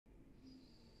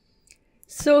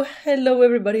So hello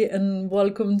everybody and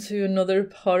welcome to another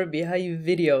Power BI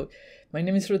video. My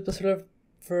name is Ruth Basura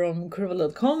from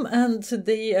Curbal.com and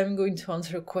today I'm going to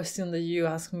answer a question that you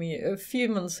asked me a few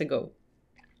months ago.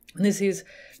 This is,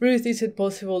 Ruth, is it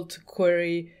possible to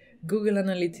query Google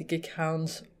Analytics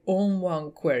accounts on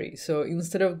one query? So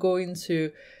instead of going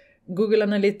to Google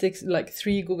Analytics, like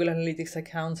 3 Google Analytics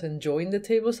accounts and join the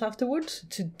tables afterwards,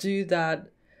 to do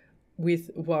that with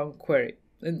one query.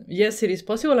 And yes, it is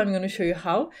possible. I'm going to show you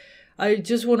how. I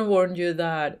just want to warn you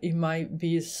that it might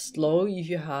be slow if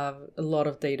you have a lot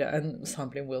of data, and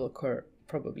sampling will occur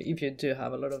probably if you do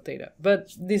have a lot of data.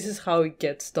 But this is how it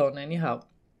gets done anyhow.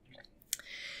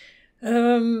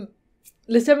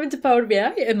 Let's jump into Power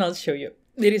BI and I'll show you.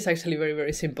 It is actually very,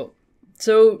 very simple.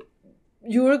 So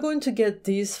you are going to get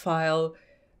this file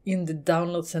in the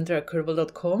download center at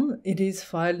Curbal.com. It is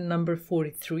file number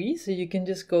 43. So you can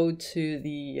just go to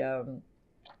the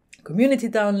community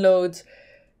downloads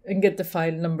and get the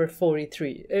file number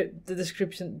 43.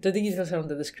 The details are on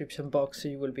the description box, so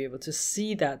you will be able to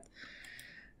see that.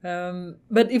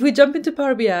 But if we jump into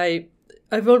Power BI,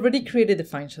 I've already created the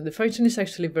function. The function is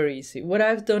actually very easy. What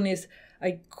I've done is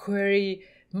I query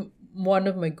one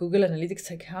of my Google Analytics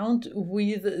account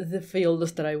with the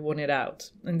fields that I wanted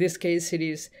out. In this case, it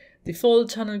is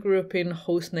default channel grouping,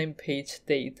 hostname, page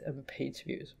date, and page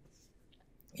views.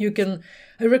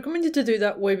 I recommend you to do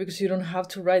that way because you don't have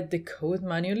to write the code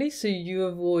manually, so you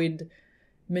avoid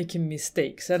making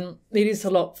mistakes, and it is a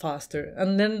lot faster.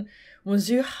 And then once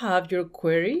you have your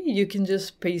query, you can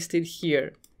just paste it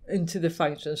here into the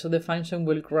function. So the function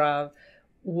will grab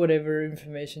whatever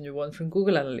information you want from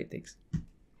Google Analytics.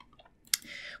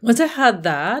 Once I had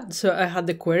that, so I had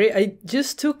the query, I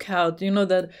just took out,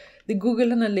 that the Google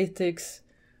Analytics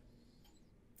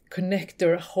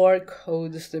connector hard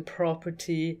codes the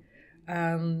property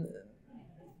and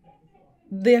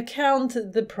the account,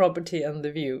 the property, and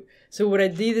the view. So what I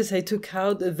did is I took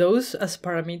out those as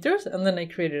parameters and then I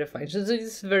created a function. So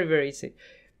it's very, very easy.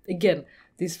 Again,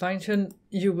 this function,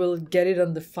 you will get it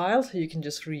on the file, so you can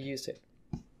just reuse it.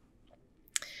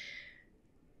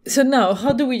 So now,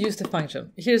 how do we use the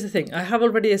function? Here's the thing. I have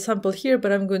already a sample here,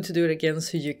 but I'm going to do it again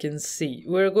so you can see.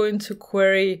 We're going to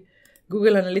query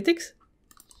Google Analytics,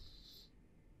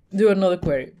 do another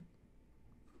query.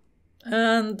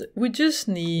 And we just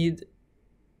need,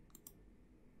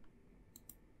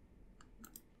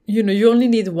 you only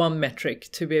need one metric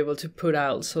to be able to put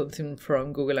out something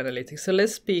from Google Analytics. So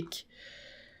let's pick,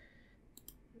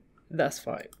 that's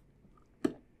fine.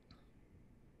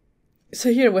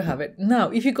 So here we have it. Now,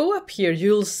 if you go up here,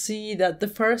 you'll see that the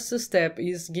first step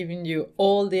is giving you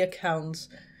all the accounts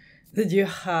that you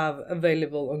have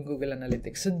available on Google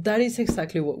Analytics. So that is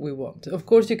exactly what we want. Of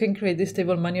course, you can create this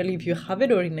table manually if you have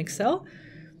it or in Excel,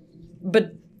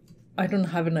 but I don't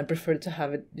have it and I prefer to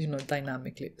have it,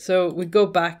 dynamically. So we go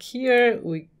back here,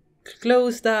 we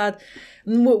close that.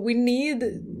 And what we need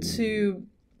to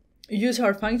use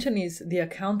our function is the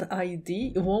account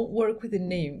ID. It won't work with the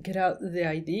name. Get out the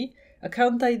ID.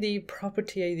 Account ID,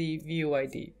 property ID, view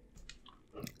ID.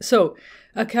 So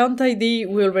account ID,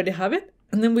 we already have it.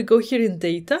 And then we go here in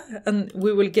data and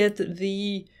we will get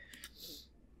the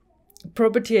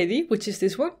property ID, which is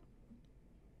this one.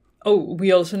 Oh,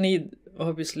 we also need,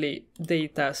 obviously,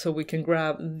 data, so we can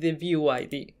grab the view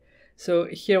ID. So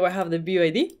here I have the view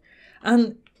ID.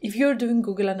 And if you're doing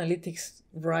Google Analytics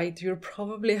right, you'll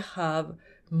probably have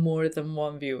more than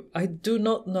one view. I do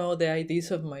not know the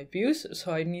IDs of my views,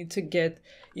 so I need to get,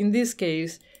 in this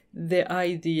case, the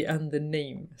ID and the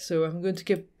name. So I'm going to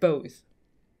get both,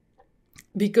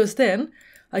 because then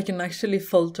I can actually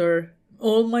filter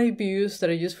all my views that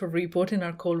I use for reporting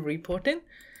are called reporting.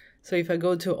 So if I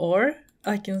go to R,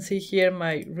 I can see here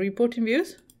my reporting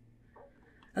views,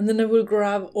 and then I will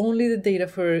grab only the data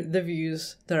for the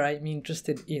views that I'm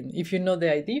interested in. If you know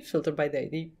the ID, filter by the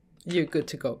ID, you're good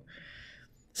to go.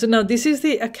 So now this is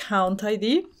the account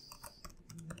ID.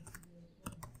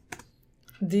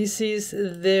 This is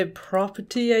the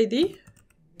property ID.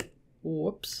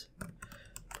 Whoops.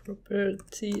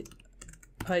 Property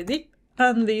ID.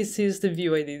 And this is the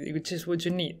view ID, which is what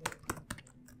you need.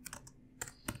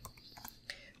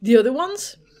 The other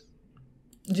ones,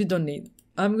 you don't need.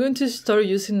 I'm going to start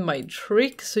using my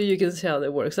trick so you can see how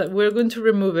that works. We're going to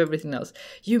remove everything else.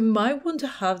 You might want to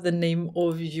have the name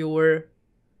of your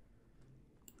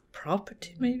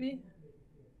property, maybe,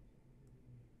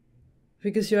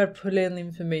 because you are pulling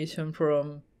information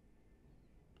from,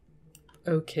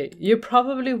 okay, you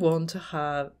probably want to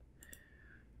have,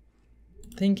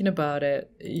 thinking about it,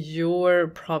 your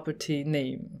property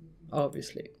name,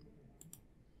 obviously.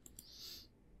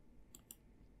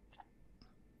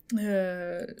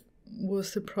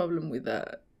 What's the problem with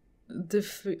that?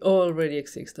 Already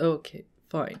exists. Okay,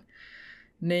 fine.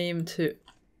 Name to.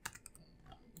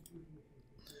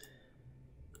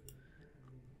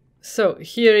 So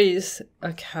here is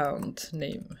account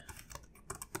name.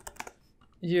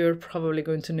 You're probably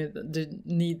going to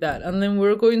need that. And then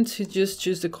we're going to just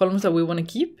choose the columns that we want to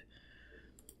keep.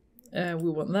 We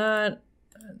want that.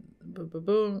 Boom, boom,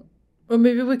 boom. Or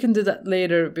maybe we can do that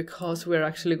later because we're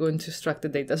actually going to extract the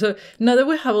data. So now that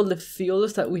we have all the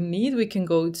fields that we need, we can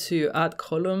go to add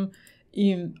column.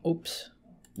 Oops.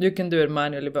 You can do it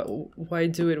manually, but why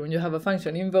do it when you have a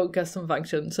function? Invoke custom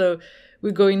function. So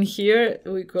we go in here,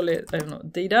 we call it, I don't know,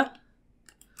 data.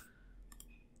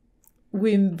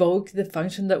 We invoke the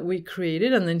function that we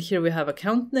created, and then here we have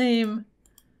account name.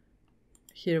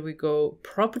 Here we go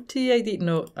property ID,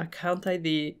 no, account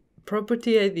ID,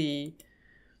 property ID,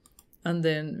 and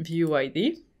then view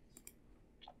ID.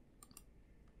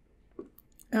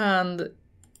 And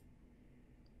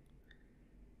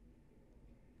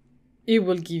it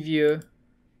will give you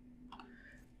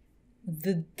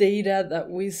the data that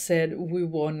we said we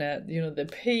wanted, you know, the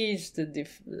page, the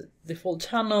default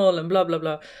channel, and blah, blah,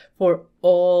 blah, for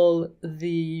all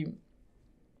the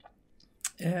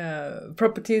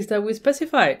properties that we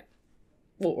specified,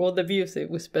 or all the views that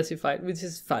we specified, which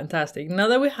is fantastic. Now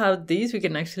that we have these, we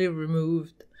can actually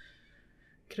remove,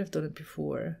 could have done it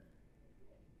before.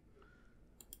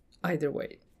 Either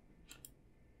way.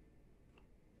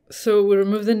 So we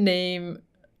remove the name,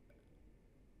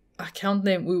 account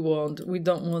name we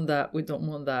don't want that, we don't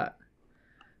want that.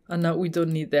 And now we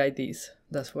don't need the IDs.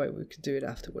 That's why we could do it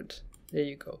afterwards. There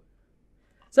you go.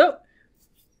 So,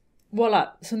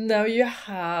 voila. So now you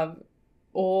have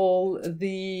all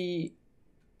that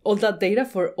data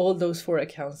for all those 4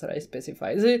 accounts that I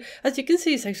specified. So as you can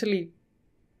see, it's actually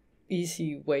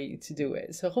easy way to do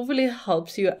it. So hopefully it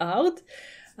helps you out.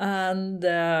 And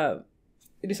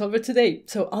it is over today.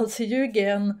 So I'll see you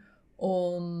again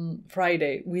on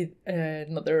Friday with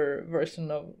another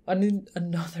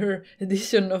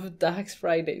edition of DAX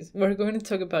Fridays. We're going to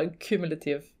talk about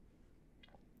cumulative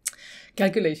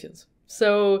calculations.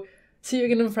 So see you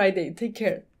again on Friday. Take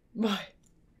care. Bye.